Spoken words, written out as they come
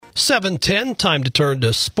7:10, time to turn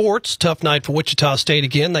to sports. Tough night for Wichita State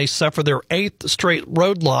again. They suffer their 8th straight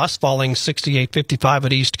road loss, falling 68-55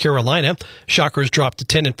 at East Carolina. Shockers dropped to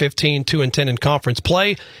 10-15, 2-10 in conference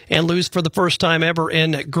play, and lose for the first time ever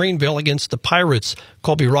in Greenville against the Pirates.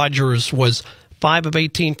 Colby Rogers was 5 of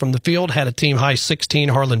 18 from the field, had a team-high 16.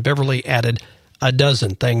 Harlan Beverly added a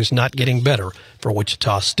dozen. Things not getting better for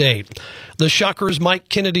Wichita State. The Shockers' Mike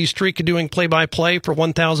Kennedy streak of doing play-by-play for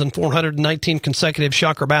 1,419 consecutive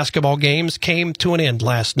Shocker basketball games came to an end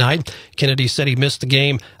last night. Kennedy said he missed the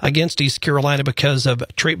game against East Carolina because of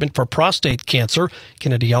treatment for prostate cancer.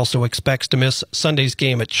 Kennedy also expects to miss Sunday's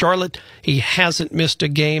game at Charlotte. He hasn't missed a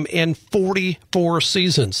game in 44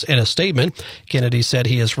 seasons. In a statement, Kennedy said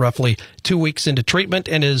he is roughly 2 weeks into treatment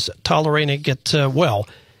and is tolerating it well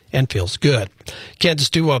and feels good. Kansas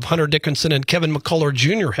duo of Hunter Dickinson and Kevin McCullough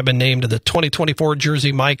Jr. have been named to the 2024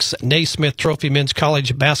 Jersey Mike's Naismith Trophy Men's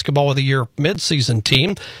College Basketball of the Year midseason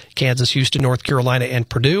team. Kansas, Houston, North Carolina, and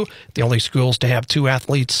Purdue, the only schools to have 2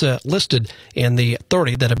 athletes listed in the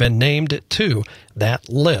 30 that have been named to that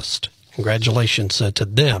list. Congratulations to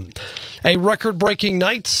them. A record-breaking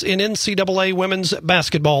night in NCAA women's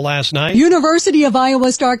basketball last night. University of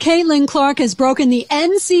Iowa star Caitlin Clark has broken the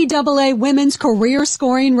NCAA women's career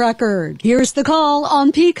scoring record. Here's the call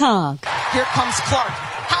on Peacock. Here comes Clark.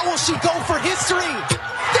 How will she go for history?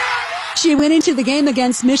 She went into the game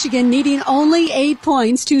against Michigan needing only 8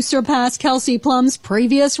 points to surpass Kelsey Plum's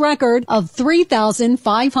previous record of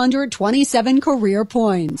 3,527 career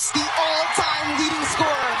points. The all-time leading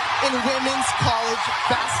scorer in women's college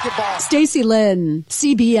basketball. Stacy Lynn,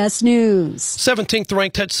 CBS News. 17th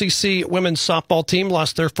ranked HCC women's softball team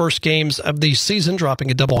lost their first games of the season, dropping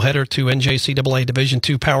a doubleheader to NJCAA Division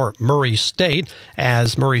II power Murray State,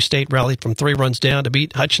 as Murray State rallied from 3 runs down to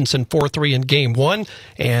beat Hutchinson 4-3 in Game 1,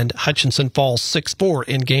 and Hutchinson falls 6-4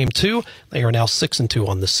 in Game 2. They are now 6-2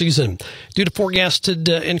 on the season. Due to forecasted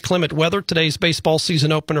inclement weather, today's baseball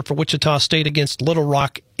season opener for Wichita State against Little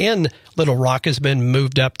Rock in Little Rock has been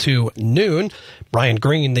moved up to noon. Brian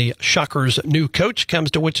Green, the Shockers' new coach, comes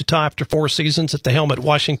to Wichita after 4 seasons at the helm at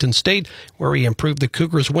Washington State, where he improved the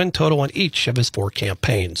Cougars' win total in each of his 4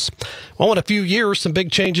 campaigns. Well, in a few years, some big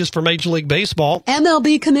changes for Major League Baseball.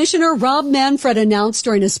 MLB Commissioner Rob Manfred announced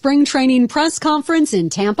during a spring training press conference in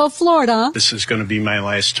Tampa, Florida. This is going to be my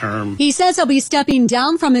last term. He says he'll be stepping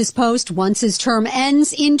down from his post once his term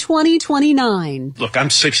ends in 2029. Look, I'm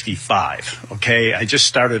 65, okay? I just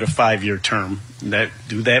started a 5-year term.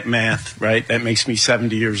 Do that math, right? That makes me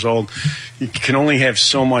 70 years old. You can only have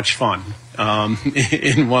so much fun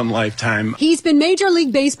in one lifetime. He's been Major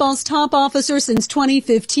League Baseball's top officer since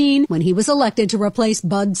 2015 when he was elected to replace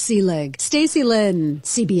Bud Selig. Stacy Lynn,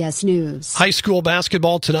 CBS News. High school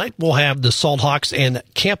basketball tonight. We'll have the Salt Hawks and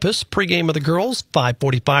Campus. Pregame of the girls,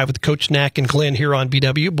 5:45 with Coach Knack and Glenn here on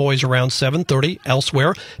BW. Boys around 7:30.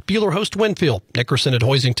 Elsewhere, Bueller host Winfield, Nickerson at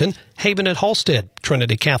Hoisington, Haven at Halstead,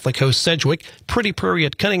 Trinity Catholic host Sedgwick, Pretty Prairie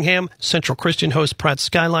at Cunningham, Central Christian host Pratt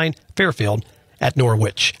Skyline, Fairfield at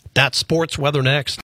Norwich. That's sports. Weather next.